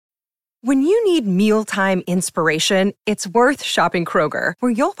When you need mealtime inspiration, it's worth shopping Kroger,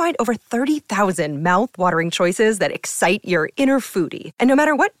 where you'll find over 30,000 mouth-watering choices that excite your inner foodie. And no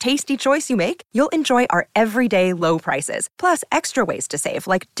matter what tasty choice you make, you'll enjoy our everyday low prices, plus extra ways to save,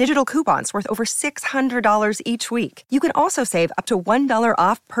 like digital coupons worth over $600 each week. You can also save up to $1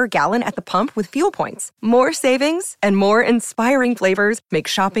 off per gallon at the pump with fuel points. More savings and more inspiring flavors make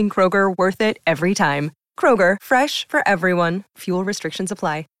shopping Kroger worth it every time. Kroger, fresh for everyone. Fuel restrictions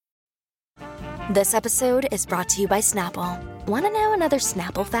apply. This episode is brought to you by Snapple. Want to know another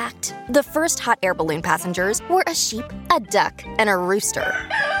Snapple fact? The first hot air balloon passengers were a sheep, a duck, and a rooster.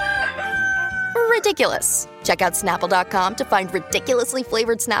 Ridiculous. Check out Snapple.com to find ridiculously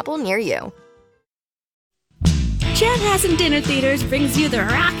flavored Snapple near you. Chanhassen Dinner Theaters brings you the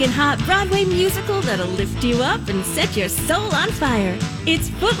rockin' hot Broadway musical that'll lift you up and set your soul on fire. It's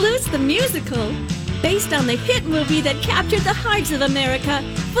Footloose the Musical. Based on the hit movie that captured the hearts of America,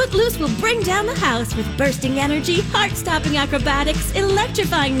 Footloose will bring down the house with bursting energy, heart-stopping acrobatics,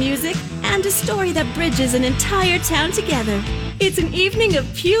 electrifying music, and a story that bridges an entire town together. It's an evening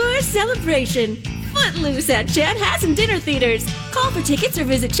of pure celebration. Footloose at Chanhassen Dinner Theaters. Call for tickets or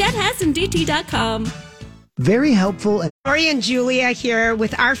visit chanhassendt.com. Very helpful. Lori and Julia here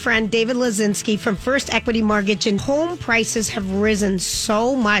with our friend David Lazinski from First Equity Mortgage, and home prices have risen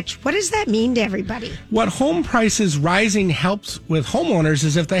so much. What does that mean to everybody? What home prices rising helps with homeowners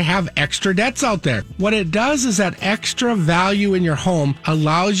is if they have extra debts out there. What it does is that extra value in your home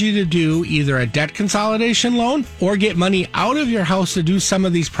allows you to do either a debt consolidation loan or get money out of your house to do some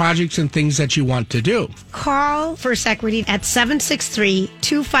of these projects and things that you want to do. Call First Equity at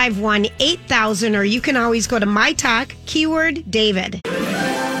 763-251-8000, or you can always go to My Talk, keyword David.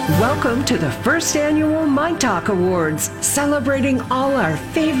 Welcome to the first annual My Talk Awards, celebrating all our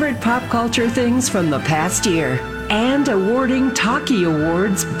favorite pop culture things from the past year and awarding Talkie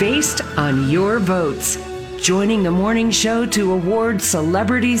Awards based on your votes. Joining the morning show to award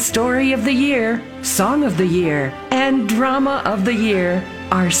Celebrity Story of the Year, Song of the Year, and Drama of the Year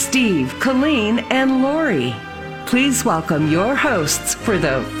are Steve, Colleen, and Lori. Please welcome your hosts for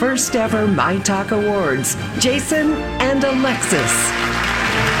the first ever My Talk Awards, Jason and Alexis.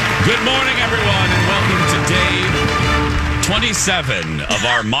 Good morning, everyone, and welcome to day 27 of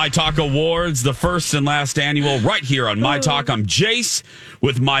our My Talk Awards, the first and last annual, right here on My Talk. I'm Jace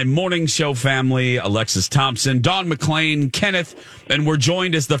with my morning show family, Alexis Thompson, Dawn McClain, Kenneth, and we're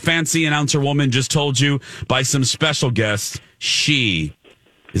joined, as the fancy announcer woman just told you, by some special guests. She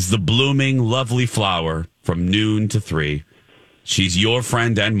is the blooming, lovely flower from noon to 3. She's your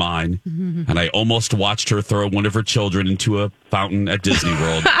friend and mine, and I almost watched her throw one of her children into a fountain at Disney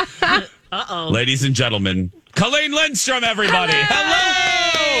World. Uh-oh. Ladies and gentlemen, Colleen Lindstrom, everybody.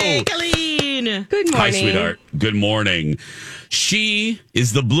 Hello! Hey, Colleen. Good morning. Hi, sweetheart. Good morning. She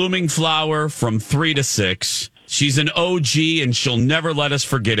is the blooming flower from 3 to 6. She's an OG, and she'll never let us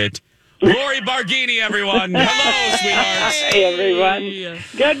forget it. Lori Barghini, everyone. Hello, sweethearts. Hey, everyone.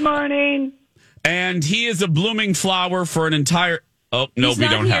 Good morning. And he is a blooming flower for an entire... Oh, no, He's we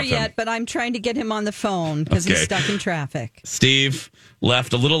not don't here have him. yet, but I'm trying to get him on the phone because he's stuck in traffic. Steve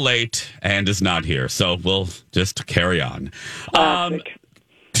left a little late and is not here, so we'll just carry on.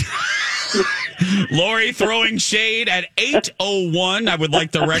 Lori throwing shade at 8:01. I would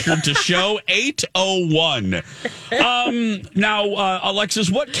like the record to show 8:01. Now, Alexis,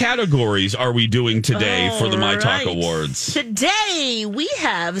 what categories are we doing today for the My Talk Awards? Today we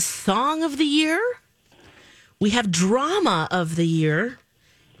have Song of the Year, we have Drama of the Year,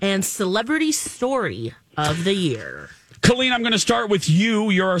 and Celebrity Story of the Year. Colleen, I'm going to start with you.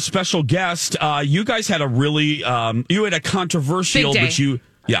 You're our special guest. You guys had a really, you had a controversial, but you...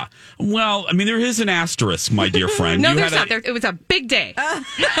 Yeah. Well, I mean, there is an asterisk, my dear friend. No, there's not. It was a big day.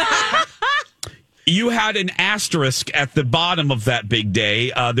 You had an asterisk at the bottom of that big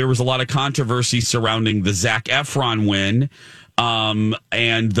day. There was a lot of controversy surrounding the Zac Efron win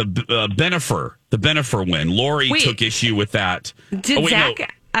and the Bennifer win. Lori took issue with that. Did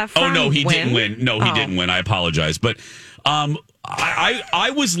Zac Efron Oh, no, he win? didn't win. No, he didn't win. I apologize. But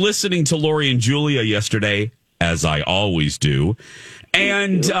I was listening to Lori and Julia yesterday, as I always do.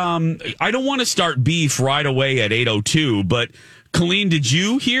 And I don't want to start beef right away at 8:02, but Colleen, did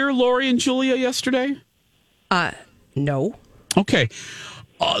you hear Lori and Julia yesterday? No. Okay.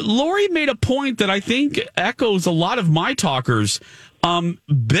 Lori made a point that I think echoes a lot of my talkers.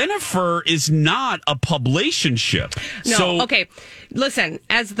 Bennifer is not a publicationship. No, okay. Listen,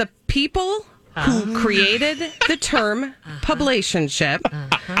 as the people who created the term publicationship,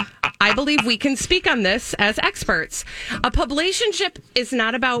 I believe we can speak on this as experts. A publicationship is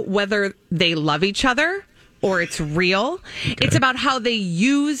not about whether they love each other or it's real. Okay. It's about how they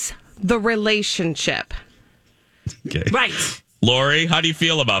use the relationship. Okay. Right. Lori, how do you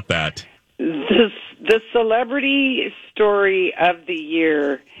feel about that? The celebrity story of the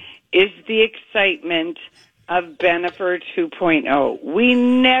year is the excitement of Bennifer 2.0. We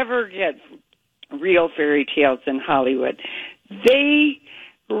never get real fairy tales in Hollywood. They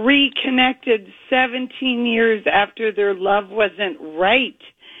reconnected 17 years after their love wasn't right,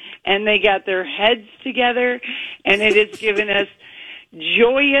 and they got their heads together, and it has given us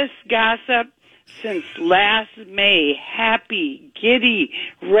joyous gossip since last May. Happy, giddy,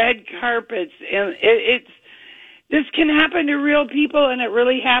 red carpets. And this can happen to real people, and it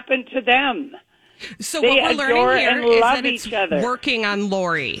really happened to them. So they what we're learning here and is love that it's each other. working on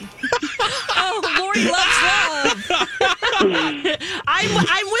Lori. Oh, Lori loves love.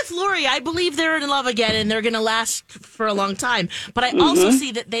 I'm with Lori. I believe they're in love again, and they're going to last for a long time. But I also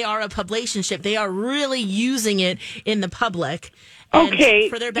see that they are a publicationship. They are really using it in the public. And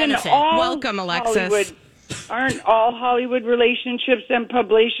for their benefit. Welcome, Alexis. Aren't all Hollywood relationships and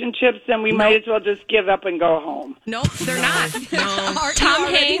publicationships? Then we might as well just give up and go home. Nope, they're not. No. Aren't Tom you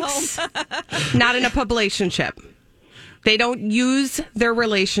already Hanks, not in a publicationship. They don't use their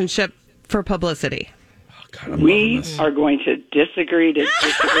relationship for publicity. We are going to disagree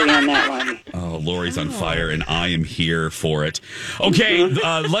on that one. Oh, Lori's on fire, and I am here for it. Okay,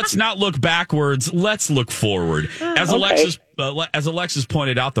 let's not look backwards. Let's look forward. As Alexis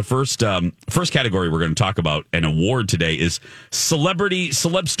pointed out, the first category we're going to talk about, an award today, is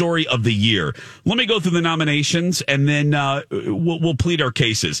celeb story of the year. Let me go through the nominations, and then we'll plead our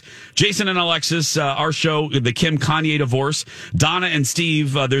cases. Jason and Alexis, our show, the Kim Kanye divorce. Donna and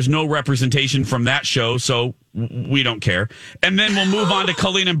Steve, there's no representation from that show, so we don't care. And then we'll move on to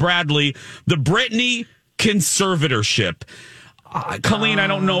Colleen and Bradley, the Britney conservatorship. Colleen, I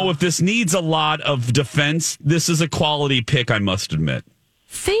don't know if this needs a lot of defense. This is a quality pick, I must admit.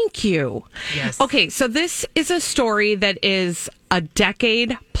 Thank you. Yes. Okay, so this is a story that is a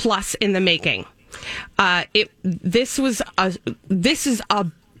decade plus in the making. This is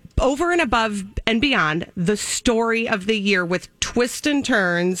over and above and beyond the story of the year, with twists and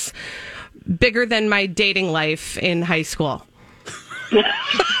turns bigger than my dating life in high school. We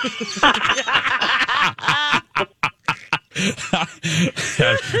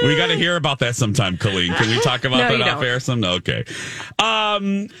got to hear about that sometime, Colleen. Can we talk about that off air? Okay.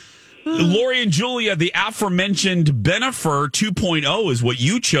 Lori and Julia, the aforementioned Bennifer 2.0 is what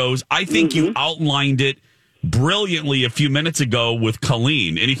you chose. I think you outlined it brilliantly a few minutes ago with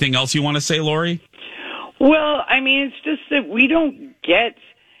Colleen. Anything else you want to say, Lori? Well, I mean, it's just that we don't get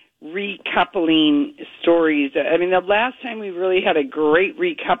recoupling stories. I mean, the last time we really had a great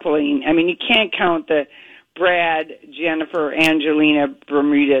recoupling, I mean, you can't count the Brad, Jennifer, Angelina,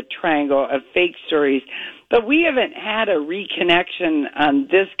 Bermuda Triangle of fake stories, but we haven't had a reconnection on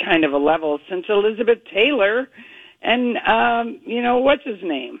this kind of a level since Elizabeth Taylor and, what's his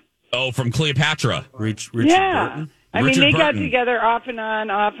name? Oh, from Cleopatra. Richard Burton. I mean, they got Burton. together off and on.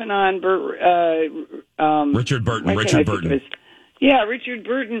 Richard Burton. Yeah, Richard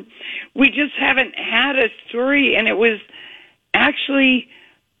Burton. We just haven't had a story, and it was actually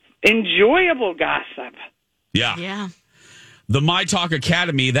enjoyable gossip. Yeah. The My Talk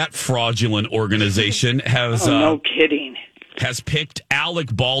Academy, that fraudulent organization, has no kidding, has picked Alec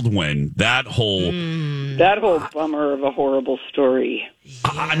Baldwin. That whole bummer of a horrible story.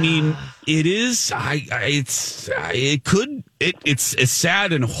 I mean, it is. It's as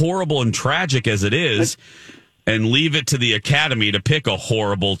sad and horrible and tragic as it is. And leave it to the Academy to pick a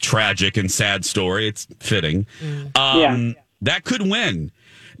horrible, tragic, and sad story. It's fitting. That could win.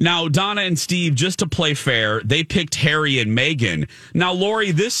 Now, Donna and Steve, just to play fair, they picked Harry and Meghan. Now,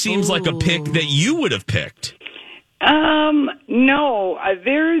 Lori, this seems like a pick that you would have picked. No,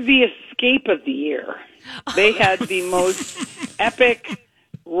 they're the escape of the year. They had the most epic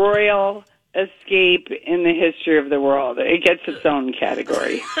royal escape in the history of the world. It gets its own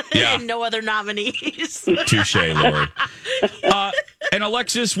category. Yeah. No other nominees. Touche, Lori. And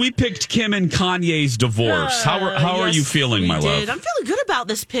Alexis, we picked Kim and Kanye's divorce. How are you feeling, my love? I'm feeling good about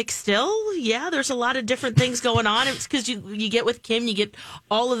this pick still. Yeah, there's a lot of different things going on. It's because you get with Kim, you get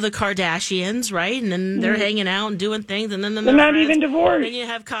all of the Kardashians, right? And then they're hanging out and doing things. And then they're not even divorced. Then you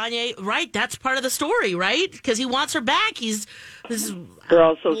have Kanye. Right, that's part of the story, right? Because he wants her back. We're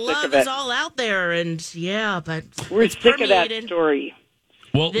all so sick love of it. is all out there. And but we're it's sick of that permeated. Story.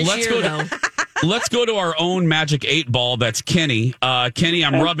 Well, let's go to our own Magic 8 Ball. That's Kenny. Kenny,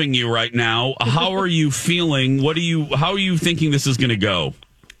 I'm rubbing you right now. How are you feeling? How are you thinking this is going to go?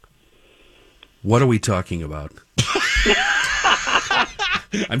 What are we talking about?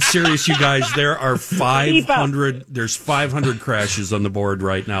 I'm serious, you guys. There are 500. There's 500 crashes on the board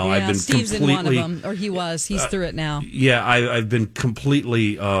right now. Yeah, I've been Steve's completely. in one of them, or he was. He's through it now. Yeah, I've been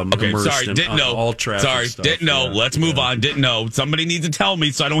completely immersed in all traffic stuff. Didn't know. Yeah. Let's move on. Didn't know. Somebody needs to tell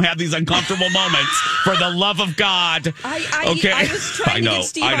me so I don't have these uncomfortable moments. For the love of God. I was trying to get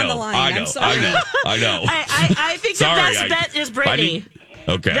Steve on the line. I'm sorry. I know. I think the best bet is Brittany.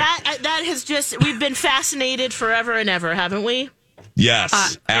 Okay. That has just, we've been fascinated forever and ever, haven't we? Yes,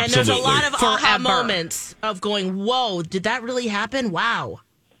 absolutely. And there's a lot of aha moments of going, whoa, did that really happen? Wow.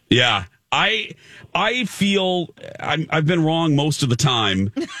 Yeah. I feel I've been wrong most of the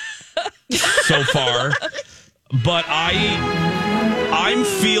time so far, but I'm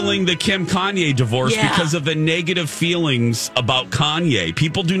feeling the Kim Kanye divorce because of the negative feelings about Kanye.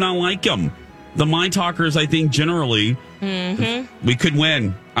 People do not like him. The Mind Talkers, I think, generally, we could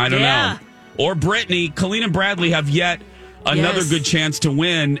win. I don't know. Or Brittany, Colleen and Bradley have yet another good chance to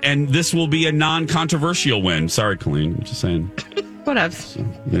win, and this will be a non-controversial win. Sorry, Colleen. I'm just saying. Whatever.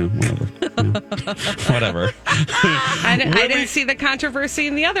 Whatever. Whatever. I didn't see the controversy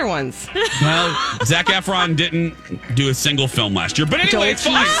in the other ones. Well, Zac Efron didn't do a single film last year. But anyway, it's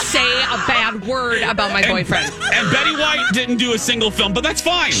fine. Say a bad word about my boyfriend. And Betty White didn't do a single film, but that's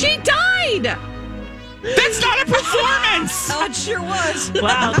fine. She died. That's not a performance. Oh, it sure was.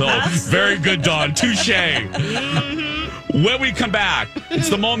 Wow. Oh, very good, Dawn. Touché. When we come back, it's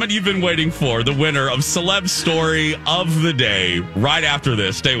the moment you've been waiting for, the winner of Celeb Story of the Day. Right after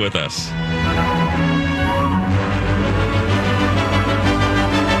this, stay with us.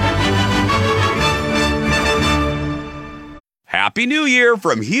 Happy New Year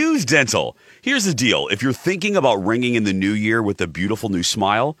from Hughes Dental. Here's the deal. If you're thinking about ringing in the new year with a beautiful new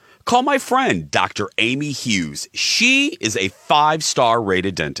smile, call my friend, Dr. Amy Hughes. She is a 5-star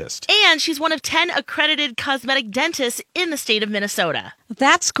rated dentist. And she's one of 10 accredited cosmetic dentists in the state of Minnesota.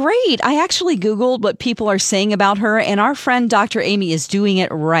 That's great. I actually Googled what people are saying about her, and our friend Dr. Amy is doing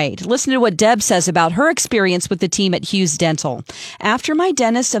it right. Listen to what Deb says about her experience with the team at Hughes Dental. After my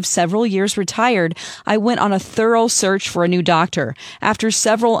dentist of several years retired, I went on a thorough search for a new doctor. After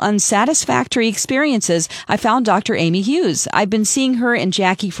several unsatisfactory experiences, I found Dr. Amy Hughes. I've been seeing her and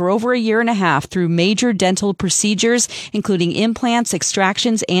Jackie for over a year and a half through major dental procedures, including implants,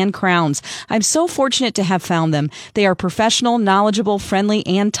 extractions, and crowns. I'm so fortunate to have found them. They are professional, knowledgeable, friendly,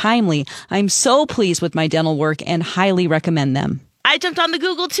 and timely. I'm so pleased with my dental work and highly recommend them. I jumped on the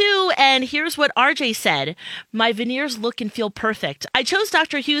Google too, and here's what RJ said. My veneers look and feel perfect. I chose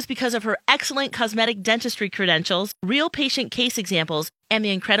Dr. Hughes because of her excellent cosmetic dentistry credentials, real patient case examples, and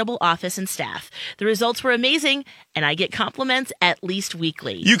the incredible office and staff. The results were amazing, and I get compliments at least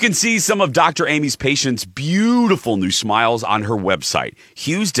weekly. You can see some of Dr. Amy's patients' beautiful new smiles on her website,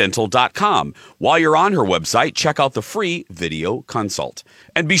 HughesDental.com. While you're on her website, check out the free video consult.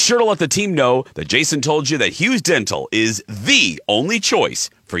 And be sure to let the team know that Jason told you that Hughes Dental is the only choice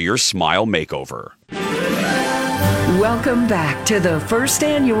for your smile makeover. Welcome back to the first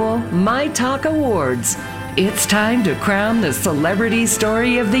annual My Talk Awards. It's time to crown the Celebrity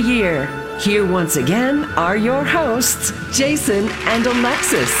Story of the Year. Here once again are your hosts, Jason and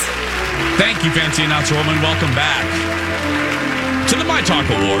Alexis. Thank you, fancy announcer woman. Welcome back to the My Talk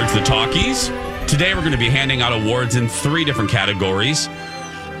Awards, the Talkies. Today we're going to be handing out awards in 3 different categories.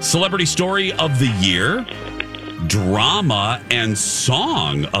 Celebrity Story of the Year, Drama and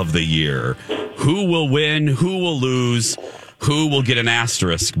Song of the Year. Who will win? Who will lose? Who will get an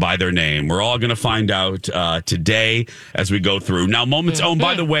asterisk by their name? We're all going to find out today as we go through. Now, Moments Own,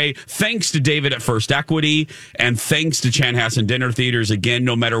 by the way, thanks to David at First Equity and thanks to Chanhassen Dinner Theaters. Again,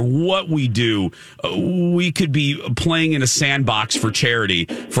 no matter what we do, we could be playing in a sandbox for charity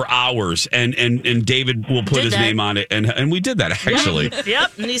for hours, and David will put his name on it. And we did that, actually.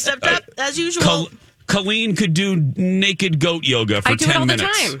 Yep, and he stepped up as usual. Colleen could do naked goat yoga for 10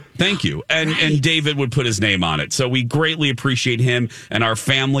 minutes. Time. Thank you. And David would put his name on it. So we greatly appreciate him and our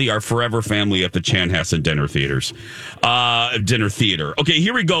family, our forever family at the Chanhassen Dinner Theaters. Dinner Theater. Okay,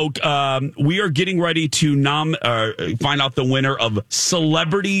 here we go. We are getting ready to find out the winner of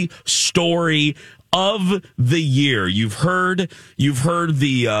Celebrity Story of the Year. You've heard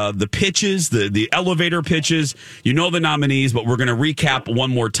the pitches, the elevator pitches. You know the nominees, but we're going to recap one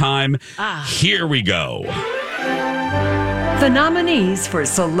more time. Here we go. The nominees for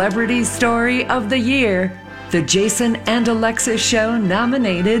Celebrity Story of the Year. The Jason and Alexis Show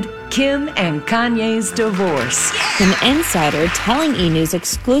nominated Kim and Kanye's divorce. An insider telling E! News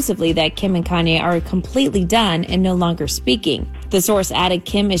exclusively that Kim and Kanye are completely done and no longer speaking. The source added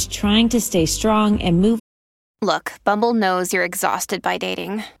Kim is trying to stay strong and move. Look, Bumble knows you're exhausted by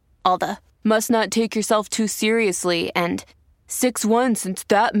dating. All the must not take yourself too seriously and 6'1" since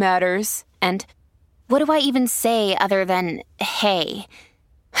that matters. And what do I even say other than, hey?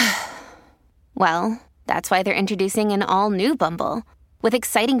 Well, that's why they're introducing an all-new Bumble, with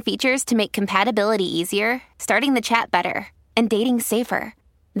exciting features to make compatibility easier, starting the chat better, and dating safer.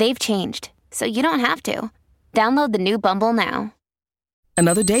 They've changed, so you don't have to. Download the new Bumble now.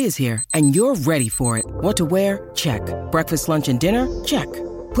 Another day is here, and you're ready for it. What to wear? Check. Breakfast, lunch, and dinner? Check.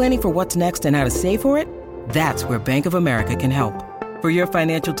 Planning for what's next and how to save for it? That's where Bank of America can help. For your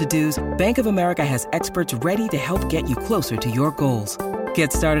financial to-dos, Bank of America has experts ready to help get you closer to your goals.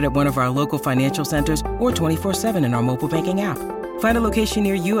 Get started at one of our local financial centers or 24/7 in our mobile banking app. Find a location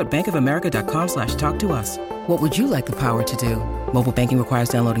near you at bankofamerica.com/talktous. What would you like the power to do? Mobile banking requires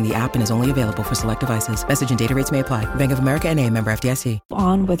downloading the app and is only available for select devices. Message and data rates may apply. Bank of America N.A., member FDIC.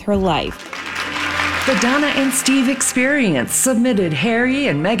 On with her life. The Donna and Steve Experience submitted Harry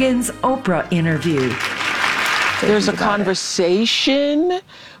and Meghan's Oprah interview. There's a conversation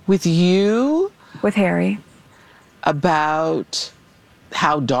with you. With Harry. About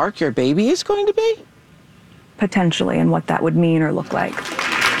how dark your baby is going to be? Potentially, and what that would mean or look like.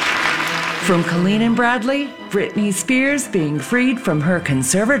 From Colleen and Bradley, Britney Spears being freed from her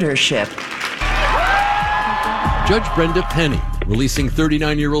conservatorship. Judge Brenda Penny releasing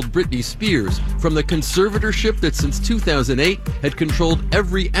 39-year-old Britney Spears from the conservatorship that since 2008 had controlled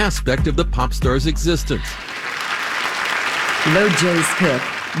every aspect of the pop star's existence. LoJay's pick,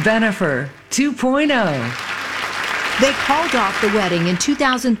 Bennifer 2.0. They called off the wedding in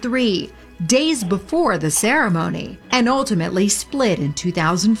 2003, days before the ceremony, and ultimately split in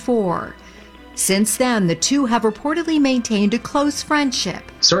 2004. Since then, the two have reportedly maintained a close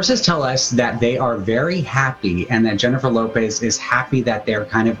friendship. Sources tell us that they are very happy and that Jennifer Lopez is happy that they're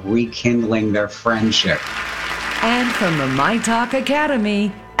kind of rekindling their friendship. And from the My Talk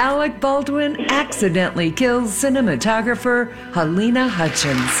Academy, Alec Baldwin accidentally kills cinematographer Halyna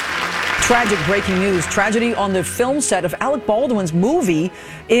Hutchins. Tragic breaking news. Tragedy on the film set of Alec Baldwin's movie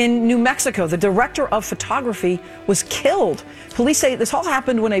in New Mexico. The director of photography was killed. Police say this all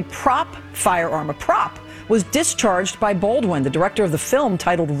happened when a prop was discharged by Baldwin. The director of the film,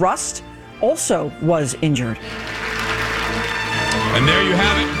 titled Rust, also was injured. And there you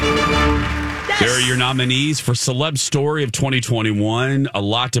have it. There are your nominees for Celeb Story of 2021. A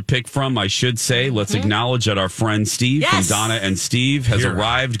lot to pick from, I should say. Let's acknowledge that our friend Steve from Donna and Steve has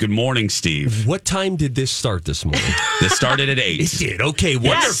arrived. Good morning, Steve. What time did this start this morning? This started at 8. It did. Okay,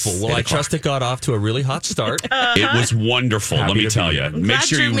 wonderful. Well, I trust it got off to a really hot start. It was wonderful. Let me tell you. Make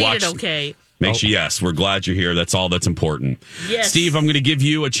sure you watch it okay. Make sure, yes, we're glad you're here. That's all that's important. Yes. Steve, I'm going to give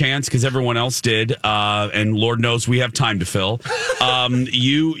you a chance because everyone else did, and Lord knows we have time to fill.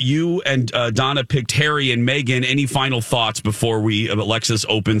 You and Donna picked Harry and Meghan. Any final thoughts before Alexis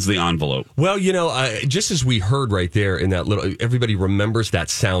opens the envelope? Well, just as we heard right there in that little, everybody remembers that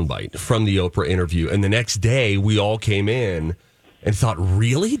soundbite from the Oprah interview, and the next day we all came in and thought,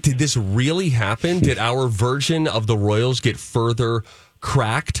 really? Did this really happen? Did our version of the Royals get further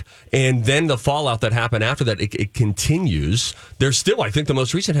cracked? And then the fallout that happened after that, it continues. There's still, I think, the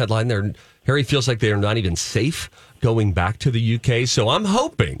most recent headline there, Harry feels like they're not even safe going back to the UK. So I'm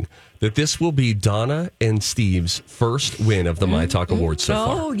hoping that this will be Donna and Steve's first win of the My Talk Awards so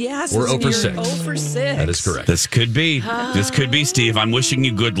far. Oh, yes. We're 0 for 6. 0 for 6. That is correct. This could be. This could be, Steve. I'm wishing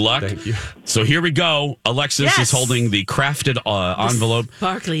you good luck. Thank you. So here we go. Alexis is holding the crafted envelope.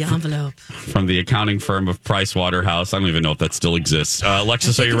 Sparkly envelope. From the accounting firm of Pricewaterhouse. I don't even know if that still exists.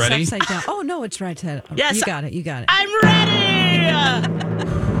 Alexis, are you ready? Oh, no, it's right. Yes. You got it. I'm ready.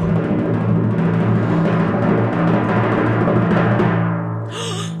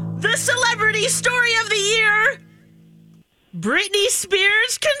 The celebrity story of the year, Britney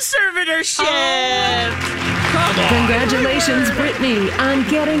Spears conservatorship. Congratulations, Britney, on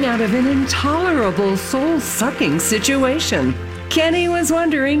getting out of an intolerable soul-sucking situation. Kenny was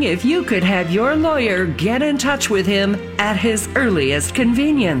wondering if you could have your lawyer get in touch with him at his earliest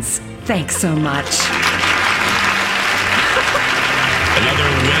convenience. Thanks so much. Another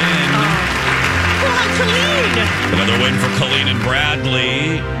win. Another win for Colleen and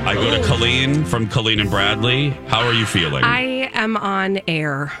Bradley. I go to Colleen from Colleen and Bradley. How are you feeling? I am on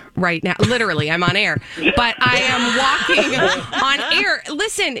air right now. Literally, I'm on air. But I am walking on air.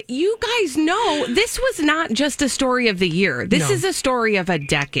 Listen, you guys know this was not just a story of the year. This is a story of a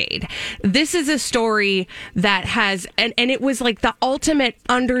decade. This is a story that has, and it was like the ultimate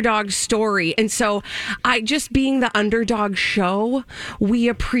underdog story. And so being the underdog show, we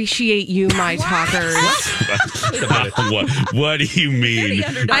appreciate you, my talkers. What do you mean?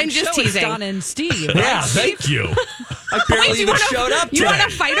 I'm just teasing. Donna and Steve. Yeah, thank you. I barely even showed up today. You want to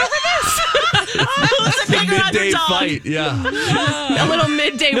fight over this? Who's the bigger midday underdog? fight. Yeah. A little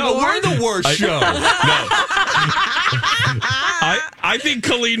midday war. We're the worst show. I think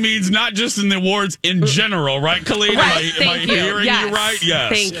Colleen means not just in the awards, in general, right, Colleen? Right. Am I hearing you right?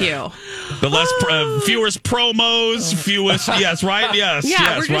 Yes. Thank you. The fewest promos, fewest. Yes, right. Yes. Yeah,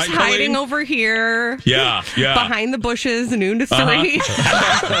 yes, we're just right, hiding Colleen? over here. Yeah. Behind the bushes, noon to 3.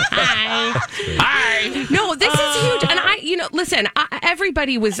 Hi. No, this is huge. And listen,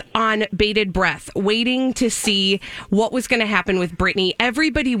 everybody was on bated breath, waiting to see what was going to happen with Britney.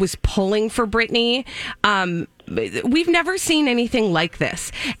 Everybody was pulling for Britney. We've never seen anything like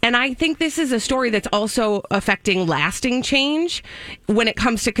this. And I think this is a story that's also affecting lasting change when it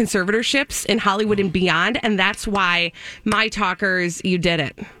comes to conservatorships in Hollywood and beyond. And that's why, My Talkers, you did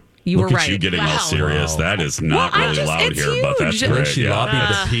it. You Look were at right. you getting all serious. That is not really loud here, but that's great. She lobbied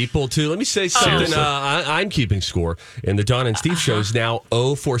the people, too. Let me say something. I'm keeping score. And the Dawn and Steve show is now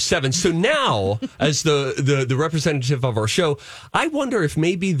 0-4-7. So now, as the representative of our show, I wonder if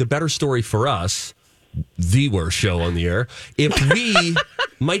maybe the better story for us, the worst show on the air, if we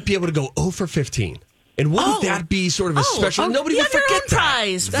might be able to go 0-15. And wouldn't that be sort of a special? Nobody would forget that.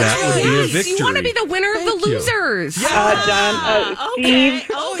 Prize. That would be a victory. You want to be the winner of the losers. Don, Steve,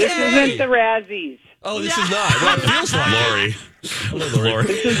 this isn't the Razzies. Oh, this is not. Well, it feels like Lori. Lori.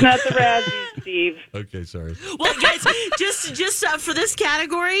 This is not the Razzies, Steve. Okay, sorry. Well, guys, just for this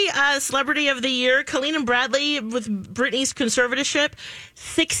category, Celebrity of the Year, Colleen and Bradley with Britney's conservatorship,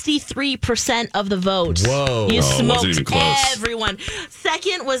 63% of the vote. Whoa. You wasn't smoked even close. everyone.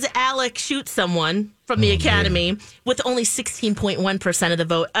 Second was Alec Shoot Someone from the Academy with only 16.1% of the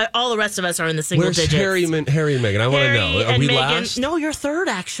vote. All the rest of us are in the single Where's digits. Harry and Meghan? I want to know. Are we Meghan, last? No, you're third,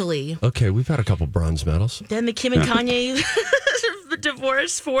 actually. Okay, we've had a couple bronze medals. Then the Kim and Kanye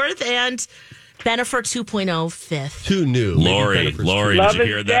divorce, fourth, and Bennifer 2.0, fifth. Who knew? Lori, Love did you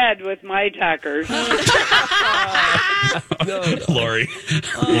hear is that? dead with My Talkers. Lori.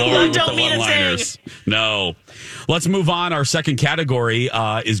 Lori with don't the mean a one-liners. No. Let's move on. Our second category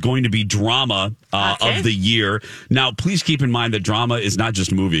is going to be drama of the year. Now, please keep in mind that drama is not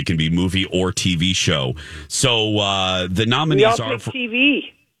just movie. It can be movie or TV show. So the nominees We all are picked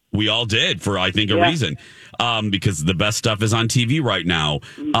TV. We all did for, I think, a reason. Because the best stuff is on TV right now.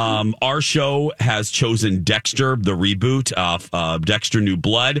 Our show has chosen Dexter, the reboot of Dexter New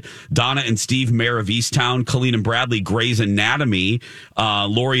Blood. Donna and Steve, Mayor of Easttown. Colleen and Bradley, Grey's Anatomy.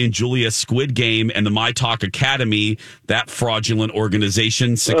 Lori and Julia, Squid Game. And the My Talk Academy, that fraudulent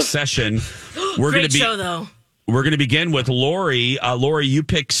organization, Succession. Great show, though. We're going to begin with Lori. Lori, you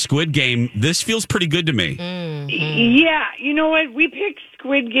picked Squid Game. This feels pretty good to me. Yeah, you know what? We picked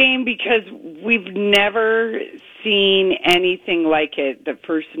Squid Game because we've never seen anything like it. The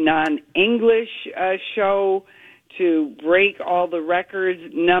first non-English show to break all the records,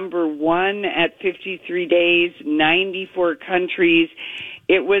 number one at 53 days, 94 countries.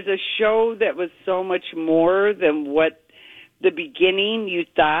 It was a show that was so much more than what the beginning you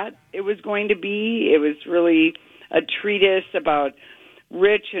thought it was going to be. It was really a treatise about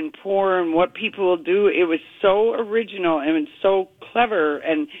rich and poor and what people will do. It was so original and so clever,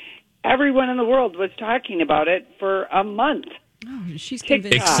 and everyone in the world was talking about it for a month. Oh, she's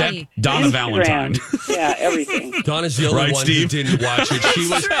TikTok, except Donna Instagram. Valentine. Yeah, everything. Donna's the only Right, one Steve? who didn't watch it. She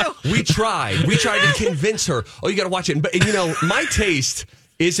was. We tried to convince her. Oh, you got to watch it. But my taste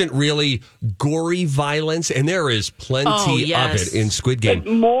isn't really gory violence, and there is plenty of it in Squid Game.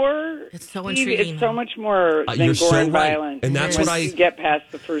 But more. It's so Steve, intriguing. it's so much more than you're gore so and right. violence. And that's once what you get past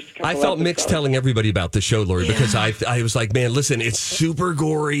the first couple I felt episodes. mixed telling everybody about the show, Lori, because I was like, man, listen, it's super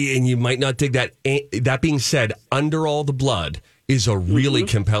gory, and you might not dig that. That being said, Under All the Blood is a really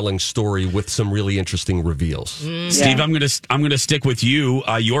compelling story with some really interesting reveals. Steve, I'm gonna stick with you.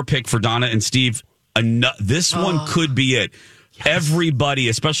 Your pick for Donna and Steve. This one could be it. Everybody,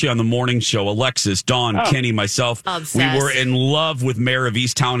 especially on the morning show, Alexis, Dawn, Kenny, myself, Obsessed. we were in love with Mayor of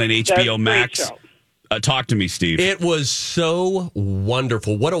Easttown and HBO Max. Show. Talk to me, Steve. It was so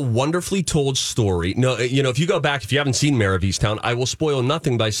wonderful. What a wonderfully told story. No, if you go back, if you haven't seen Mayor of Easttown, I will spoil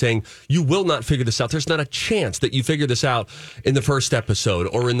nothing by saying you will not figure this out. There's not a chance that you figure this out in the first episode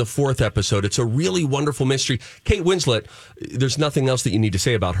or in the fourth episode. It's a really wonderful mystery. Kate Winslet, there's nothing else that you need to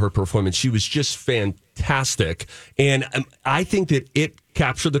say about her performance. She was just fantastic. And I think that it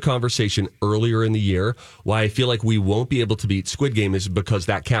captured the conversation earlier in the year. Why I feel like we won't be able to beat Squid Game is because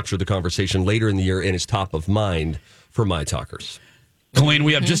that captured the conversation later in the year and is top of mind for My Talkers. Colleen,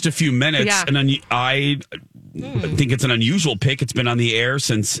 we have just a few minutes, Yeah. and I think it's an unusual pick. It's been on the air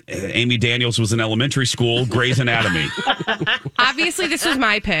since Amy Daniels was in elementary school, Grey's Anatomy. Obviously, this was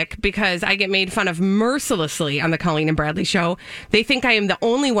my pick because I get made fun of mercilessly on the Colleen and Bradley show. They think I am the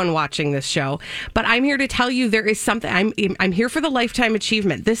only one watching this show, but I'm here to tell you there is something. I'm here for the lifetime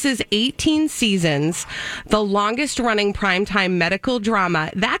achievement. This is 18 seasons, the longest running primetime medical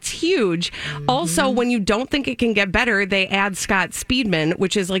drama. That's huge. Also, when you don't think it can get better, they add Scott Speedman,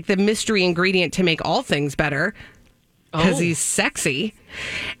 which is like the mystery ingredient to make all things better because he's sexy.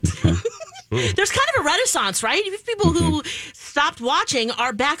 There's kind of a renaissance, right? People who stopped watching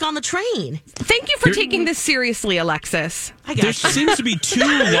are back on the train. Thank you for taking this seriously, Alexis. There seems to be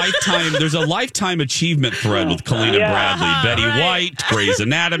there's a lifetime achievement thread with Colleen and Bradley. Betty White, Grey's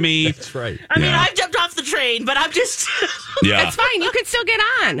Anatomy. That's right. I mean, I've jumped off the train, but I'm just... Yeah. It's fine. You can still get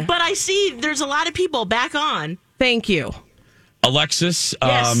on. But I see there's a lot of people back on. Thank you. Alexis,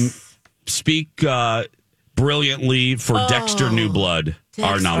 speak brilliantly for Dexter New Blood,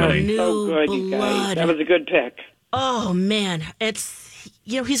 our nominee. So good, you guys. That was a good pick. Oh, man. It's,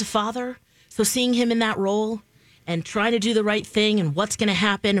 he's a father. So seeing him in that role and trying to do the right thing and what's going to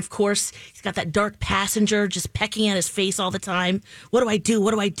happen. Of course, he's got that dark passenger just pecking at his face all the time. What do I do?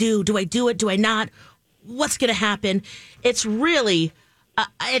 What do I do? Do I do it? Do I not? What's going to happen? It's really,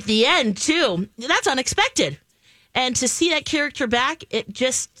 at the end, too, that's unexpected. And to see that character back, it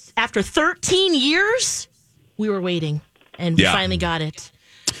just, after 13 years, we were waiting. And we finally got it.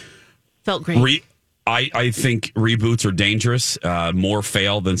 Felt great. I think reboots are dangerous. More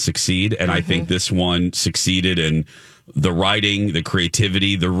fail than succeed. And I think this one succeeded in the writing, the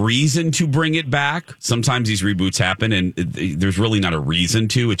creativity, the reason to bring it back. Sometimes these reboots happen and there's really not a reason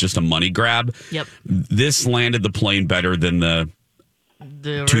to. It's just a money grab. Yep. This landed the plane better than the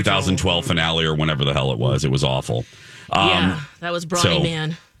 2012 finale or whenever the hell it was. It was awful. That was Brawny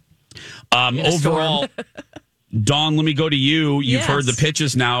Man. Overall, Dawn, let me go to you. You've heard the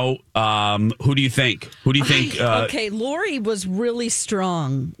pitches now. Who do you think? Okay, Lori was really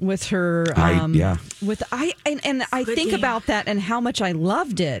strong with her. I think about that and how much I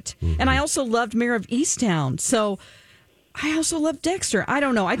loved it, and I also loved Mayor of Easttown. So I also love Dexter. I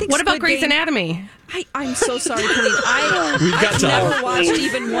don't know. I think. What about Grey's Anatomy? I'm so sorry, Colleen. I've never watched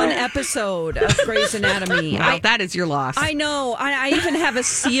even one episode of Grey's Anatomy. Well, that is your loss. I know. I even have a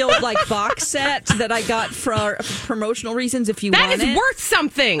sealed box set that I got for promotional reasons. If you want it, that is worth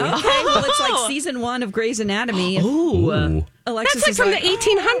something. Okay, well, it's like season 1 of Grey's Anatomy. Ooh. Alexis that's from the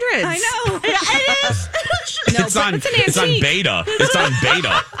 1800s. I know. It is. It's on beta. It's on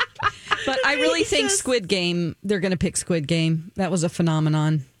beta. But I really think Squid Game, they're going to pick Squid Game. That was a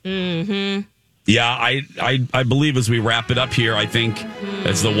phenomenon. Mm-hmm. Yeah, I believe as we wrap it up here, I think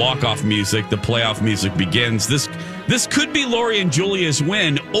as the walk-off music, the playoff music begins, this could be Lori and Julia's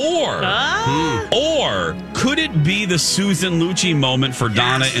win, or could it be the Susan Lucci moment for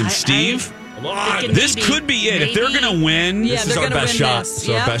Donna and Steve? This could be it. If they're going to win, this is our best shot.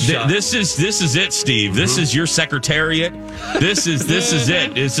 This is it, Steve. This is your secretariat. This is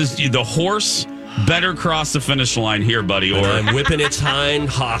it. This is the horse better cross the finish line here, buddy. Or I'm whipping its hind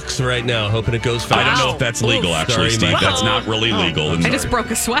hocks right now, hoping it goes fast. I don't know if that's legal, actually, Steve. That's not really legal. I just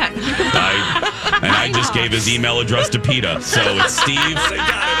broke a sweat. I just gave his email address to PETA. So it's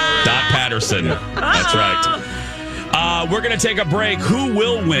Steve.Patterson. That's right. We're going to take a break. Who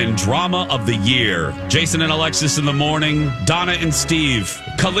will win Drama of the Year? Jason and Alexis in the morning. Donna and Steve.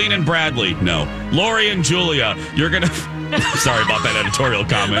 Colleen and Bradley. No. Lori and Julia. You're going to... Sorry about that editorial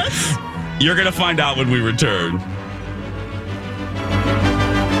comment. You're going to find out when we return.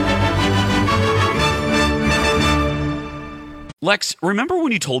 Lex, remember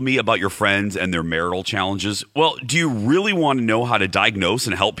when you told me about your friends and their marital challenges? Well, do you really want to know how to diagnose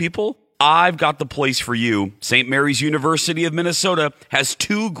and help people? I've got the place for you. St. Mary's University of Minnesota has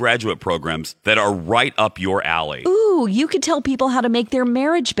 2 graduate programs that are right up your alley. Ooh, you could tell people how to make their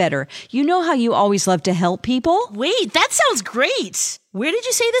marriage better. You know how you always love to help people. Wait, that sounds great. Where did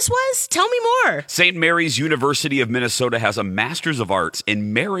you say this was? Tell me more. St. Mary's University of Minnesota has a Master's of Arts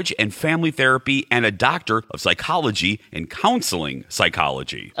in Marriage and Family Therapy and a Doctor of Psychology in Counseling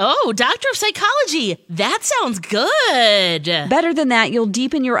Psychology. Oh, Doctor of Psychology. That sounds good. Better than that, you'll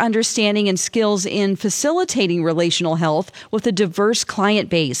deepen your understanding and skills in facilitating relational health with a diverse client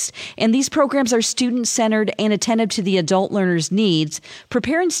base. And these programs are student-centered and attentive to the adult learner's needs,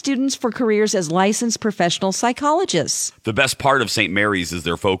 preparing students for careers as licensed professional psychologists. The best part of St. Mary's is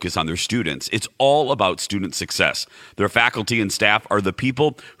their focus on their students. It's all about student success. Their faculty and staff are the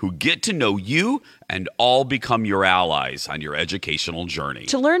people who get to know you and all become your allies on your educational journey.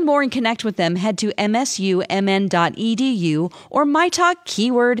 To learn more and connect with them, head to msumn.edu or MyTalk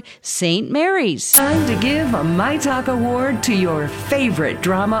keyword St. Mary's. Time to give a My Talk award to your favorite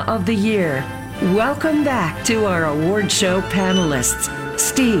drama of the year. Welcome back to our award show panelists,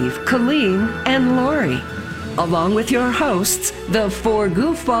 Steve, Colleen, and Lori, along with your hosts, the four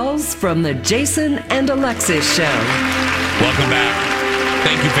goofballs from the Jason and Alexis Show. Welcome back.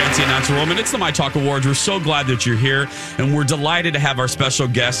 Thank you, Fancy Announcer Woman. It's the My Talk Awards. We're so glad that you're here, and we're delighted to have our special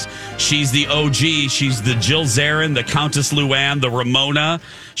guest. She's the OG. She's the Jill Zarin, the Countess Luann, the Ramona.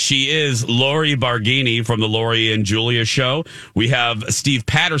 She is Lori Barghini from the Lori and Julia Show. We have Steve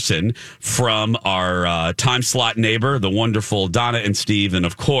Patterson from our time slot neighbor, the wonderful Donna and Steve, and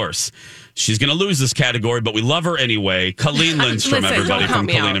of course, she's going to lose this category, but we love her anyway. Colleen Lindstrom, everybody, from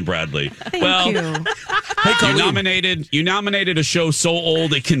Colleen and Bradley. Thank you. Hey, you nominated a show so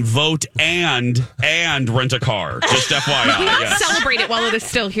old it can vote and rent a car. Just FYI. We can't celebrate it while it is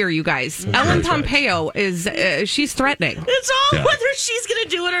still here, you guys. Ellen Pompeo is she's threatening. It's all whether she's going to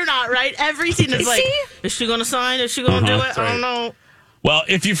do it or not, right? Every scene is like, is she going to sign? Is she going to do it? I don't know. Well,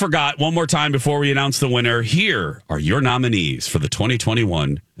 if you forgot, one more time before we announce the winner, here are your nominees for the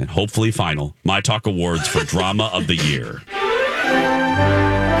 2021 and hopefully final My Talk Awards for Drama of the Year.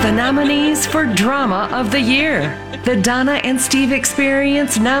 The nominees for Drama of the Year. The Donna and Steve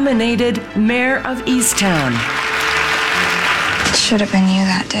Experience nominated Mayor of Easttown. It should have been you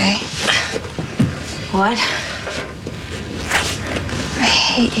that day. What? I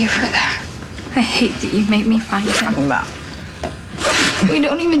hate you for that. I hate that you made me find him. We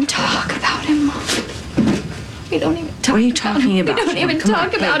don't even talk about him, Mom. We don't even talk. What are you talking about? We don't even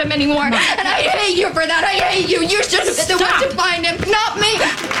talk about him anymore. And I hate you for that. I hate you. You should have been the one to find him, not me.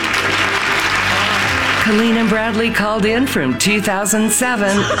 Colleen and Bradley called in from 2007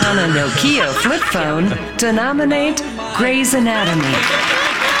 on a Nokia flip phone to nominate Grey's Anatomy.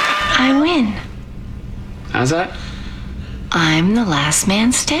 I win. How's that? I'm the last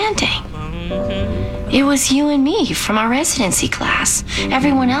man standing. It was you and me from our residency class.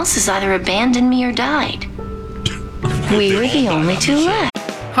 Everyone else has either abandoned me or died. We were the only two left.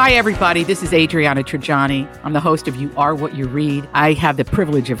 Hi, everybody. This is Adriana Trajani. I'm the host of You Are What You Read. I have the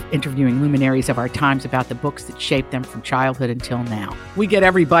privilege of interviewing luminaries of our times about the books that shaped them from childhood until now. We get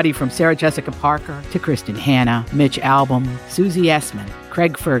everybody from Sarah Jessica Parker to Kristen Hanna, Mitch Albom, Susie Essman,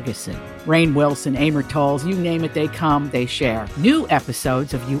 Craig Ferguson, Rainn Wilson, Amor Tolls, you name it, they come, they share. New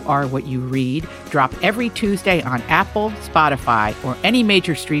episodes of You Are What You Read drop every Tuesday on Apple, Spotify, or any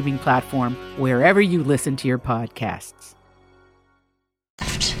major streaming platform wherever you listen to your podcasts.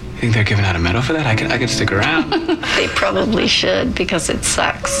 You think they're giving out a medal for that? I could stick around. They probably should because it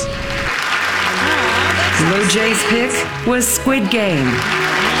sucks. Lil J's pick was Squid Game.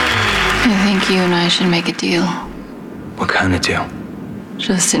 I think you and I should make a deal. What kind of deal?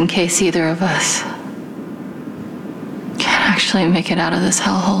 Just in case either of us can actually make it out of this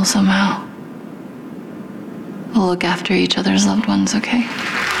hellhole somehow. We'll look after each other's loved ones, okay?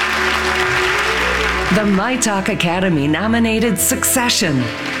 The My Talk Academy nominated Succession.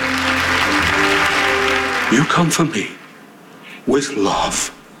 You come for me with love.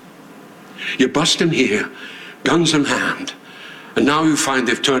 You bust in here, guns in hand, and now you find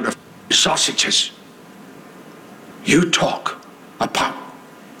they've turned to sausages. You talk about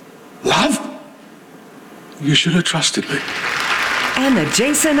love? You should have trusted me. And the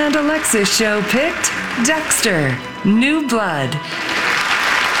Jason and Alexis Show picked Dexter, New Blood.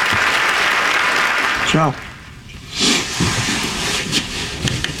 Joe.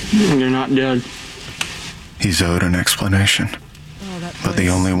 You're not dead. He's owed an explanation. But the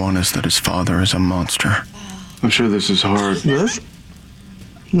only one is that his father is a monster. I'm sure this is hard. Yes?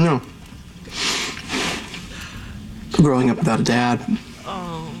 No. Growing up without a dad.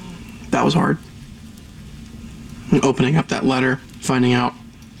 That was hard. And opening up that letter, finding out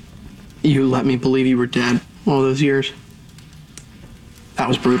you let me believe you were dead all those years. That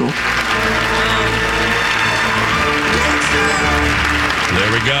was brutal.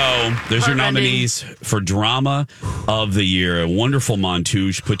 There we go. There's your nominees for Drama of the Year. A wonderful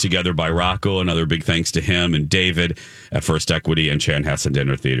montage put together by Rocco. Another big thanks to him and David at First Equity and Chanhassen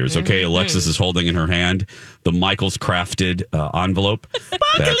Dinner Theaters. Okay, Alexis is holding in her hand the Michaels crafted envelope.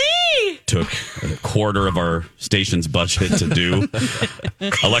 That took a quarter of our station's budget to do.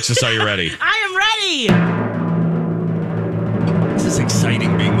 Alexis, are you ready? I am ready. This is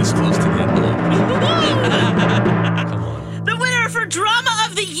exciting being this close to the envelope. The winner for Drama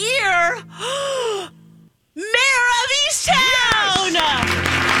of the Year, Mayor of Easttown.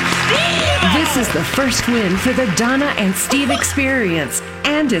 This is the first win for the Donna and Steve experience.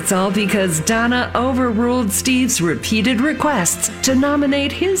 And it's all because Donna overruled Steve's repeated requests to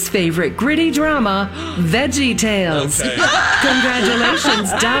nominate his favorite gritty drama, Veggie Tales. Okay.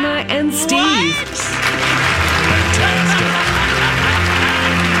 Congratulations, Donna and Steve. Fantastic.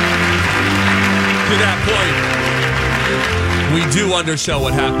 To that point, we do undersell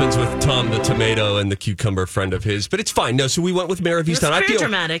what happens with Tom the tomato and the cucumber friend of his, but it's fine. No, so we went with Mayor of Easttown. It's very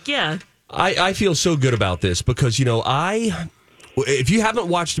dramatic, yeah. I feel so good about this because, if you haven't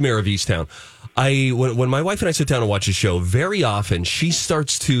watched Mayor of Easttown, when my wife and I sit down and watch a show, very often she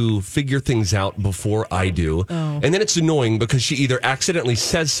starts to figure things out before I do. Oh. And then it's annoying because she either accidentally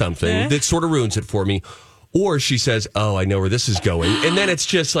says something that sort of ruins it for me, or she says, oh, I know where this is going. And then it's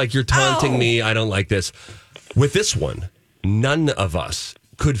just like, you're taunting me. I don't like this. With this one, none of us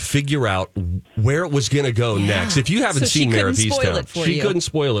could figure out where it was going to go next. If you haven't seen Mayor of Easttown, she couldn't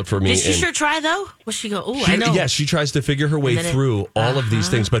spoil it for me. Did she sure try, though? Will she go, I know. Yes, she tries to figure her way through all of these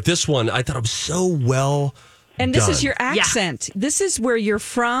things. But this one, I thought it was so well And this done. is your accent. Yeah. This is where you're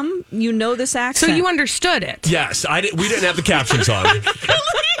from. You know this accent. So you understood it. Yes. We didn't have the captions on.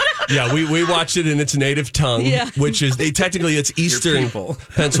 Yeah, we watched it in its native tongue, which is technically it's Eastern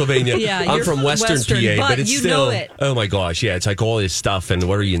Pennsylvania. Yeah, I'm from Western PA, but it's still. Know it. Oh my gosh, yeah, it's like all this stuff. And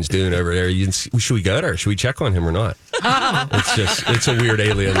what are Ian's doing over there? Should we go there? Should we check on him or not? It's a weird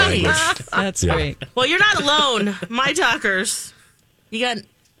alien language. That's great. Well, you're not alone, my talkers. You got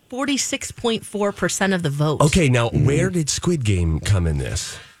 46.4% of the vote. Okay, now where did Squid Game come in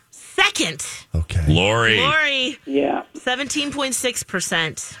this? Second. Okay, Lori. Yeah.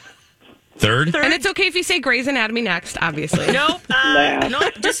 17.6%. Third? And it's okay if you say Grey's Anatomy next, obviously. Nope.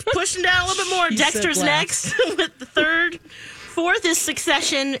 Nope. Just pushing down a little bit more. Dexter's next with the third. Fourth is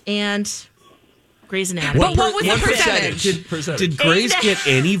Succession and Grey's Anatomy. But what was the percentage? Did Grey's get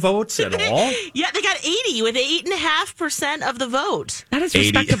any votes at all? Yeah, they got 80 with 8.5% of the vote. That is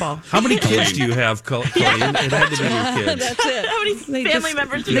respectable. How many kids do you have, Colleen? It had to be your kids. That's it. How many family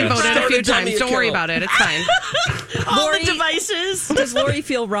members do They you voted have? a few times. Don't worry about it. It's fine. All the devices. Does Lori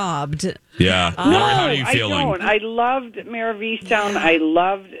feel robbed? Yeah. Lori, how are you feeling? I don't. I loved Mayor of Easttown. I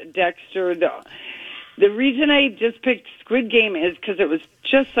loved Dexter. The reason I just picked Squid Game is because it was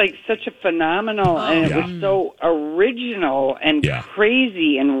just like such a phenomenal, and it was so original and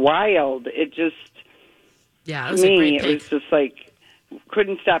crazy and wild. It just, it was to a me, great it pick. was just like,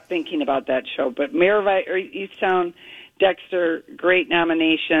 couldn't stop thinking about that show. But Mayor of Easttown, Dexter, great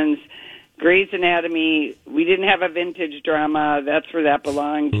nominations. Grey's Anatomy, we didn't have a vintage drama. That's where that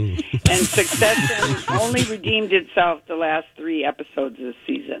belonged. And Succession only redeemed itself the last 3 episodes this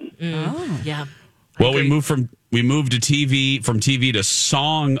season. Yeah. Well, we moved from TV to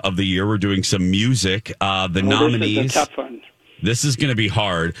Song of the Year. We're doing some music. The nominees. This is a tough one. This is going to be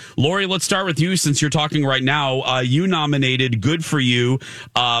hard. Lori, let's start with you since you're talking right now. You nominated "Good for You"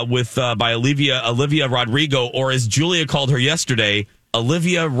 by Olivia Rodrigo, or as Julia called her yesterday,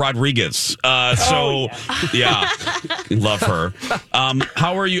 Olivia Rodriguez. Yeah, love her.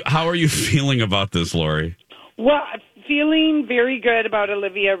 How are you feeling about this, Lori? Well, feeling very good about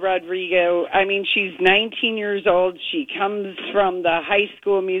Olivia Rodrigo. I mean, she's 19 years old. She comes from the High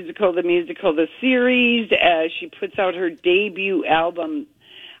School Musical, the series. She puts out her debut album,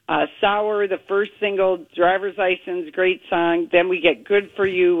 Sour, the first single, Driver's License, great song. Then we get Good for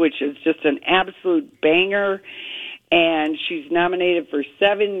You, which is just an absolute banger. And she's nominated for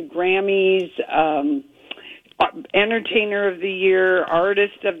 7 Grammys, Entertainer of the Year,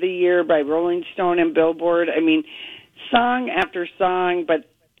 Artist of the Year by Rolling Stone and Billboard. I mean, song after song, but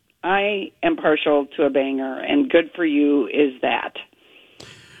I am partial to a banger, and Good for You is that.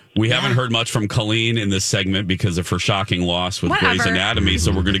 We haven't heard much from Colleen in this segment because of her shocking loss with Grey's Anatomy,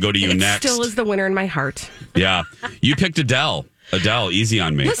 so we're going to go to you next. Still is the winner in my heart. Yeah. You picked Adele. Adele, easy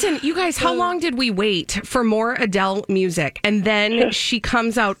on me. Listen, you guys, how long did we wait for more Adele music? And then she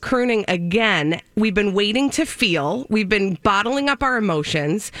comes out crooning again. We've been waiting to feel. We've been bottling up our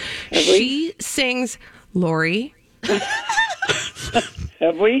emotions. She sings, Lori.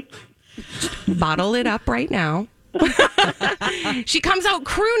 Have we? Bottle it up right now. She comes out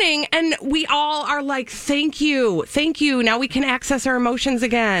crooning, and we all are like, thank you. Now we can access our emotions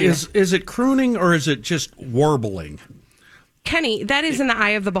again. Is it crooning or is it just warbling? Kenny, that is in the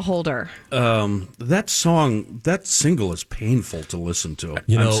eye of the beholder. That single is painful to listen to.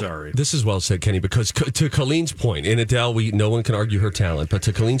 I'm sorry. This is well said, Kenny, because to Colleen's point, in Adele, no one can argue her talent, but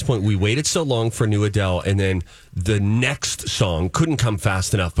to Colleen's point, we waited so long for new Adele, and then the next song couldn't come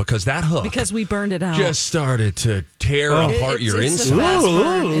fast enough because that hook because we burned it out. Just started to tear apart your insides.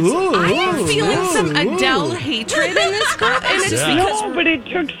 I am feeling some Adele hatred in this group, and it's because no, but it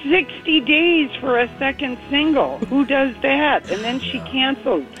took 60 days for a second single. Who does that? And then she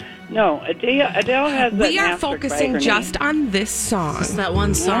canceled. No, Adele has that. We are focusing just on this song. It's that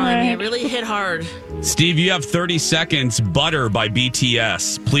one song. Right. It really hit hard. Steve, you have 30 seconds. Butter by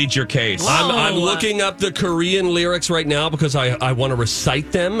BTS. Plead your case. I'm looking up the Korean lyrics right now because I want to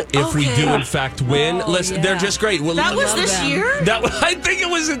recite them if we do, in fact, win. Listen, they're just great. That was this year? I think it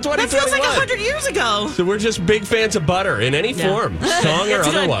was in 2021. That feels like 100 years ago. So we're just big fans of Butter in any form, song or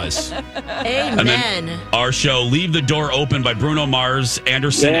otherwise. Amen. And then our show, Leave the Door Open by Bruno Mars,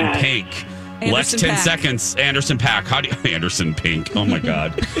 Anderson and Pink. Less 10 seconds. Anderson .Paak. How do you... Anderson Pink. Oh, my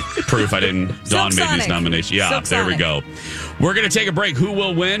God. Proof I didn't... Dawn made these nominations. Yeah, there we go. We're going to take a break. Who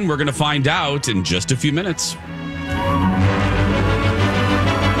will win? We're going to find out in just a few minutes.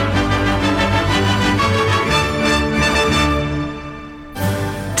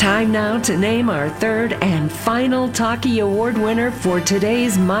 Time now to name our third and final Talkie Award winner for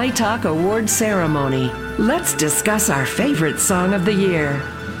today's My Talk Award ceremony. Let's discuss our favorite song of the year.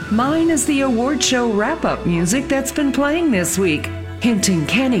 Mine is the award show wrap-up music that's been playing this week, hinting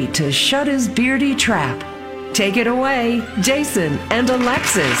Kenny to shut his beardy trap. Take it away, Jason and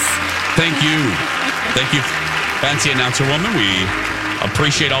Alexis. Thank you. Thank you, fancy announcer woman. We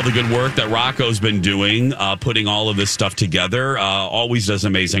appreciate all the good work that Rocco's been doing, putting all of this stuff together. Always does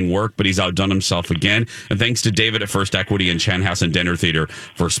amazing work, but he's outdone himself again. And thanks to David at First Equity and Chanhassen Dinner Theater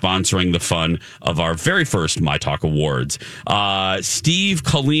for sponsoring the fun of our very first My Talk Awards. Steve,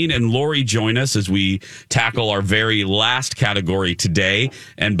 Colleen, and Lori join us as we tackle our very last category today.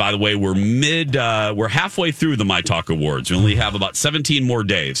 And by the way, we're halfway through the My Talk Awards. We only have about 17 more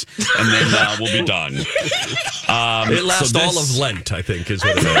days, and then we'll be done. It lasts all of Lent, I think, is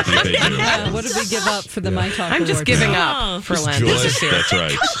what I think they do. Yeah, what did we give up for the My Talk I'm just giving up for Lent. That's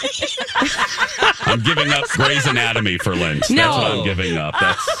right. I'm giving up Grey's Anatomy for Lent. No. That's what I'm giving up.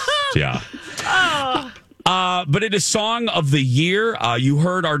 But it is Song of the Year. You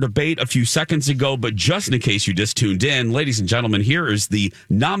heard our debate a few seconds ago, but just in case you just tuned in, ladies and gentlemen, here is the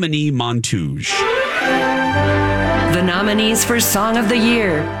nominee montage. The nominees for Song of the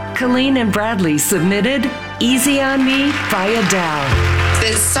Year. Colleen and Bradley submitted Easy on Me by Adele.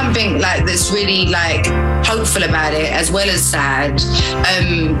 There's something that's really hopeful about it as well as sad.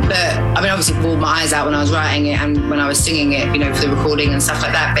 But I mean, obviously bawled my eyes out when I was writing it and when I was singing it, for the recording and stuff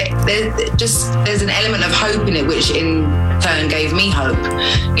like that. But there's an element of hope in it, which in turn gave me hope,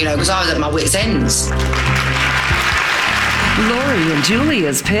 because I was at my wit's ends. Lori and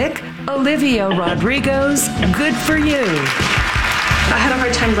Julia's pick, Olivia Rodrigo's Good For You. I had a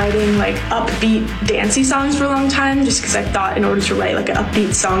hard time writing upbeat, dancey songs for a long time, just because I thought in order to write an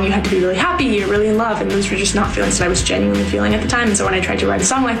upbeat song, you had to be really happy, you're really in love, and those were just not feelings that I was genuinely feeling at the time. And so when I tried to write a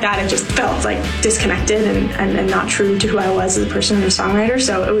song like that, it just felt disconnected and not true to who I was as a person and a songwriter.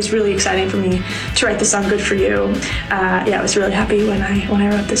 So it was really exciting for me to write the song Good For You. I was really happy when I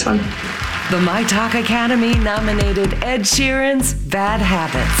wrote this one. The My Talk Academy nominated Ed Sheeran's Bad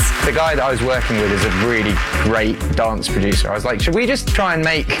Habits. The guy that I was working with is a really great dance producer. I was like, should we just try and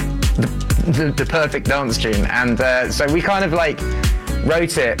make the perfect dance tune? And so we kind of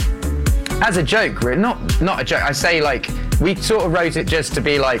wrote it as a joke, not a joke. I say we sort of wrote it just to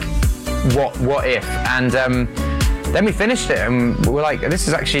be what if? And then we finished it and we're like, this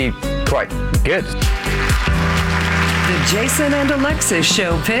is actually quite good. The Jason and Alexis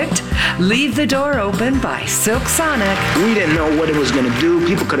show picked Leave the Door Open by Silk Sonic. We didn't know what it was going to do.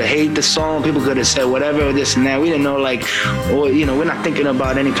 People could have hated the song. People could have said whatever, this and that. We didn't know we're not thinking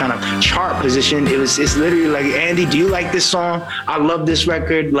about any kind of chart position. It's literally Andy, do you like this song? I love this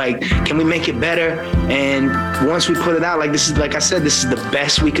record. Can we make it better? And once we put it out, this is, like I said, this is the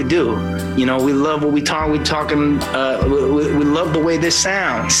best we could do. We love what we talk. We love the way this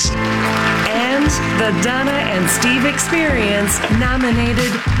sounds. And the Donna and Steve Experience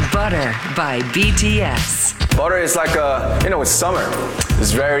nominated Butter by BTS. Butter is it's summer.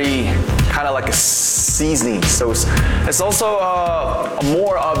 It's very kind of like a seasoning. So it's also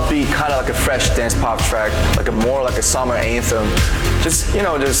more upbeat, kind of like a fresh dance pop track, more like a summer anthem. Just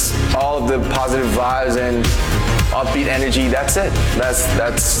all of the positive vibes and upbeat energy. That's it.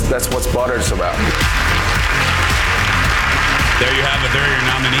 That's what Butter is about. There you have it. There are your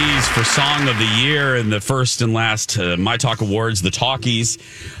nominees for Song of the Year in the first and last My Talk Awards, the Talkies.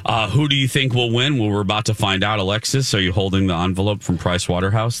 Who do you think will win? Well, we're about to find out. Alexis, are you holding the envelope from Price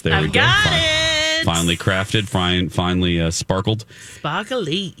Waterhouse? There we go. Got it. Finally crafted, finally sparkled.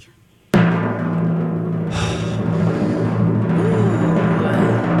 Sparkly.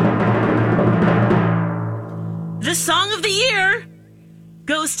 The Song of the Year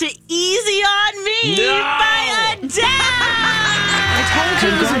goes to Easy on Me by Adele.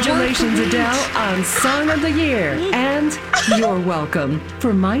 Congratulations, Adele, on Song of the Year. And you're welcome.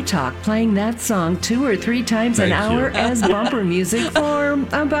 For My Talk, playing that song 2 or 3 times an hour as bumper music for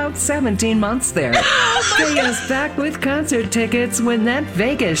about 17 months there. Pay us back with concert tickets when that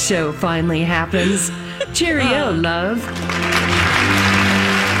Vegas show finally happens. Cheerio, love.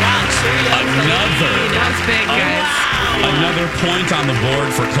 Another point on the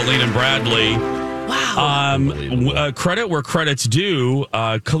board for Colleen and Bradley. Wow. Credit where credit's due.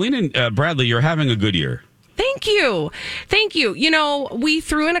 Colleen and Bradley, you're having a good year. Thank you. You know, we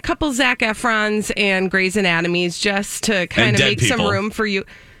threw in a couple Zac Efrons and Grey's Anatomies just to kind of make some room for you.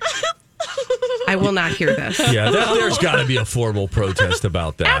 I will not hear this. Yeah, there's got to be a formal protest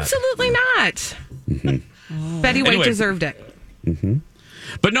about that. Absolutely not. Mm-hmm. Betty White deserved it. Mm-hmm.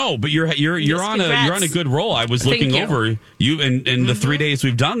 But you're on a good roll. I was looking over you in the 3 days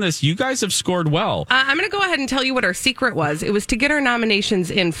we've done this. You guys have scored well. I'm going to go ahead and tell you what our secret was. It was to get our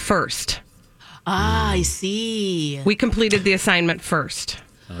nominations in first. Ah, I see. We completed the assignment first.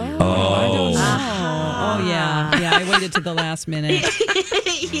 Oh, yeah. I waited to the last minute.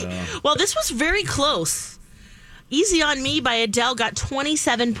 Well, this was very close. Easy on Me by Adele got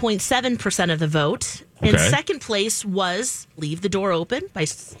 27.7% of the vote. In second place was Leave the Door Open by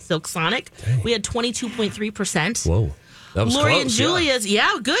Silk Sonic. We had 22.3%. Whoa. That was Lori close, and Julia's,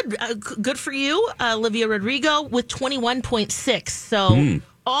 good. Good for you. Olivia Rodrigo with 21.6%. So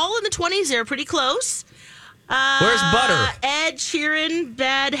all in the 20s. They're pretty close. Where's Butter? Ed Sheeran,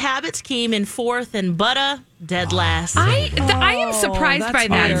 Bad Habits came in fourth, and Butter dead last. I am surprised by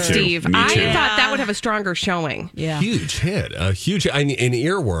that, Steve. Me too. I thought that would have a stronger showing. Yeah. Huge hit. A huge an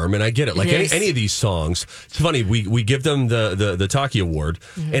earworm, and I get it. Like any of these songs, it's funny, we give them the Talkie Award,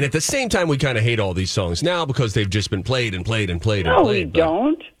 and at the same time we kind of hate all these songs now because they've just been played and played and played and played. We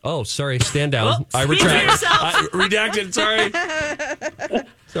don't. Oh, sorry. Stand down. I retract. I redacted. Sorry.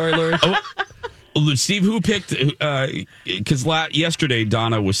 Sorry, Lori. Steve, who picked? Because yesterday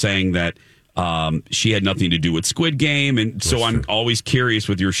Donna was saying that she had nothing to do with Squid Game, and so I'm always curious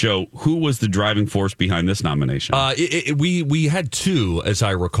with your show. Who was the driving force behind this nomination? We had 2, as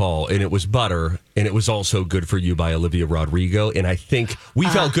I recall, and it was Butter, and it was also Good for You by Olivia Rodrigo. And I think we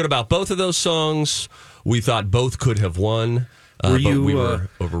felt good about both of those songs. We thought both could have won. Were but we were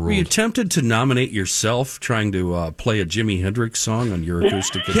overruled. Were you tempted to nominate yourself, trying to play a Jimi Hendrix song on your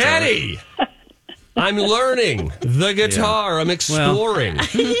acoustic guitar? Kenny! I'm learning the guitar. I'm exploring.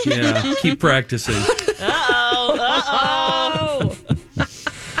 Keep practicing. Uh-oh.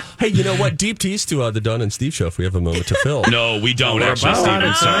 Hey, you know what? Deep tease to the Dunn and Steve show if we have a moment to fill. No, we don't actually,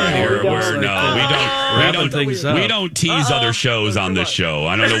 Steven. Sorry. We don't tease other shows on this show.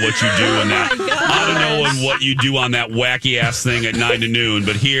 I don't know what you do in that. I don't know what you do on that wacky ass thing at 9 to noon,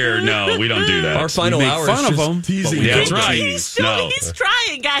 but here, no, we don't do that. Our final hour is just them. Teasing. Yeah, that's right. He's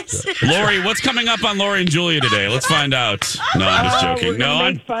trying, guys. Lori, what's coming up on Lori and Julia today? Let's find out. No, I'm just joking. We're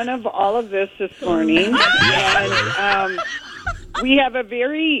gonna make fun of all of this morning. And, we have an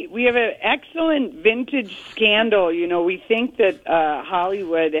excellent vintage scandal. You know, we think that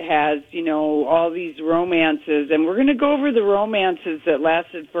Hollywood has, all these romances, and we're going to go over the romances that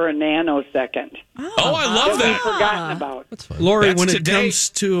lasted for a nanosecond. Oh, I love that. We've forgotten about. Lori, when it comes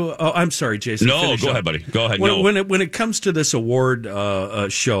to, I'm sorry, Jason. No, go ahead, buddy. Go ahead. When it comes to this award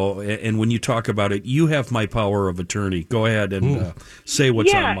show, and when you talk about it, you have my power of attorney. Go ahead and say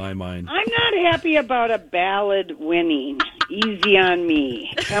what's on my mind. I'm not happy about a ballad winning. Easy on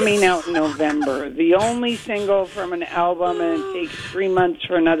Me, coming out in November. The only single from an album, and it takes 3 months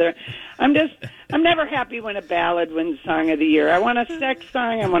for another. I'm never happy when a ballad wins Song of the Year. I want a sex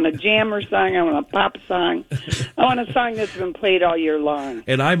song, I want a jammer song, I want a pop song. I want a song that's been played all year long.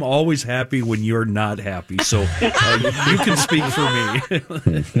 And I'm always happy when you're not happy, so you can speak for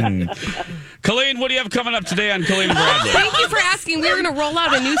me. Colleen, what do you have coming up today on Colleen and Bradley? Thank you for asking. We're going to roll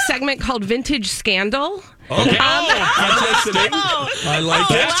out a new segment called Vintage Scandal. Okay. I like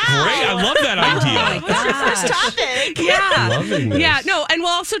that. That's great. I love that idea. What's your first topic? Yeah, no, and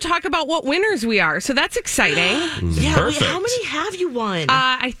we'll also talk about what winners we are. So that's exciting. Perfect. How many have you won?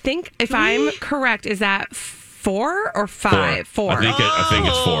 I think, if I'm correct, is that 4 or 5? 4. I think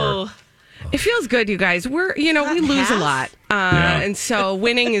it's 4. It feels good, you guys. We lose a lot. And so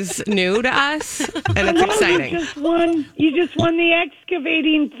winning is new to us, and it's exciting. You just won the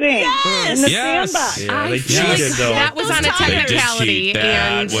excavating thing in the sandbox. Yeah, they cheated, though. That was on a technicality.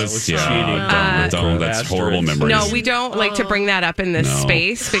 That was cheating. That's horrible memories. No, we don't like to bring that up in this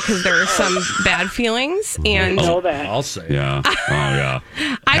space because there are some bad feelings. And I'll say. Yeah. Oh, yeah.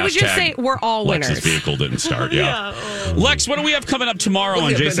 I would just say we're all winners. Lex's vehicle didn't start. Yeah. Lex, what do we have coming up tomorrow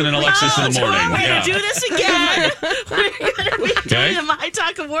on Jason and Alexis in the morning? We're going to do this again. We're going to be doing the My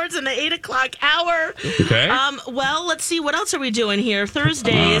Talk Awards in the 8 o'clock hour. Okay. Well, let's see. What else are we doing here?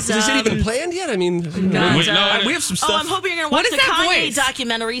 Thursdays. Is it even planned yet? I mean, we have some stuff. I'm hoping you're going to watch the Kanye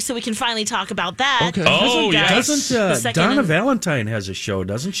documentary so we can finally talk about that. Okay. Oh, yeah. Doesn't Donna Valentine has a show,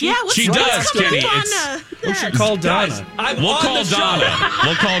 doesn't she? Yeah, she does, Kenny. We should call Donna. We'll call Donna.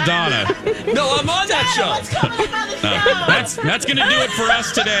 No, I'm on that show. What's coming up on the show? That's going to do it for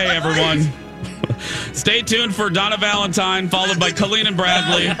us today, everyone. Stay tuned for Donna Valentine, followed by Colleen and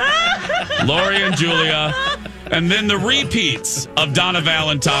Bradley, Lori and Julia, and then the repeats of Donna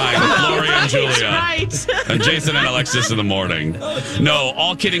Valentine, Lori and Julia, and Jason and Alexis in the morning. No,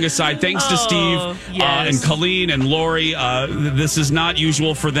 all kidding aside, thanks to Steve and Colleen and Lori. This is not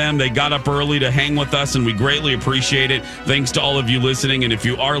usual for them. They got up early to hang with us, and we greatly appreciate it. Thanks to all of you listening. And if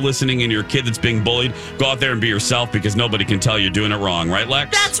you are listening and your kid that's being bullied, go out there and be yourself because nobody can tell you're doing it wrong. Right,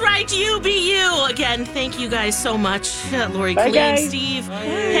 Lex? That's right. You be you. Again, thank you guys so much. Lori, Bye, Colleen, guys. Steve,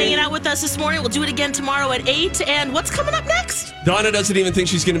 hanging out with us this morning. We'll do it again tomorrow at 8. And what's coming up next? Donna doesn't even think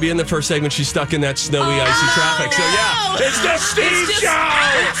she's going to be in the first segment. She's stuck in that snowy, icy traffic. So, it's the Steve Show!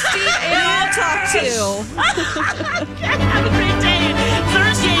 Steve and I'll talk to. Have a great